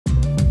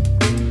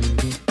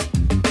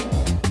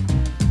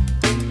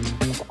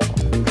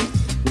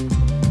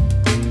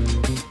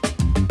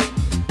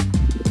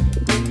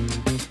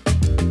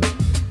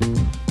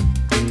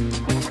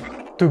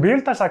To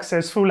build a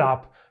successful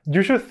app,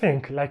 you should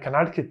think like an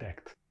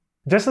architect.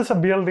 Just as a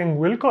building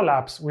will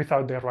collapse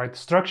without the right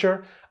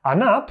structure,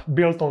 an app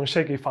built on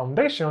shaky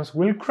foundations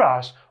will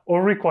crash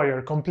or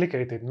require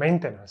complicated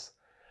maintenance.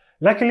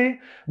 Luckily,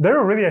 there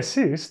already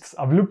exists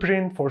a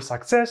blueprint for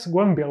success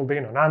when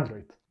building on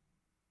Android.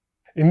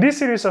 In this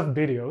series of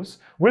videos,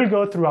 we'll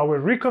go through our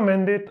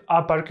recommended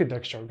app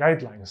architecture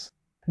guidelines.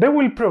 They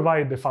will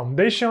provide the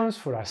foundations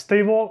for a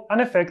stable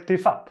and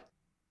effective app.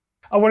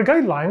 Our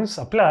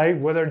guidelines apply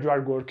whether you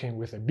are working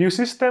with a view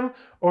system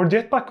or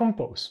Jetpack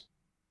Compose.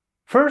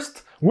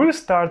 First, we'll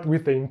start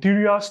with the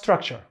interior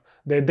structure,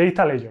 the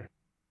data layer.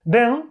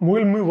 Then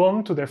we'll move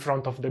on to the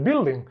front of the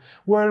building,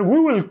 where we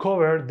will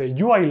cover the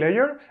UI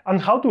layer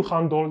and how to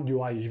handle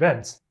UI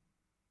events.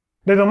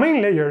 The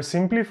domain layer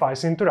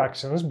simplifies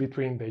interactions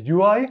between the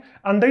UI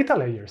and data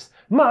layers,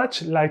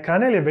 much like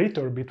an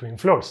elevator between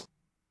floors.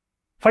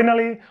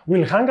 Finally,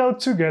 we'll hang out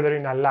together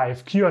in a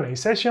live Q&A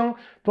session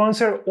to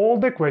answer all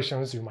the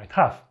questions you might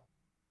have.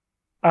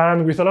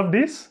 And with all of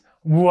this,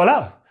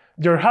 voila!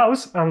 Your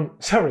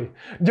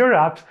your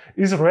app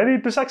is ready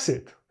to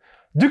succeed.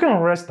 You can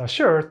rest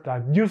assured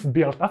that you've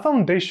built a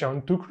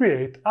foundation to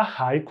create a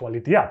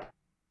high-quality app.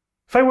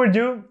 If I were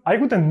you, I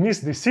wouldn't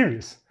miss this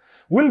series.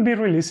 We'll be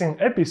releasing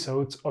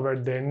episodes over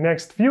the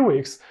next few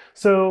weeks,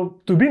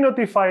 so to be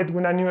notified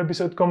when a new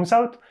episode comes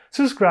out,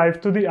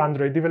 subscribe to the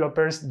Android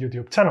Developers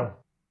YouTube channel.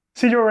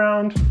 See you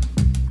around!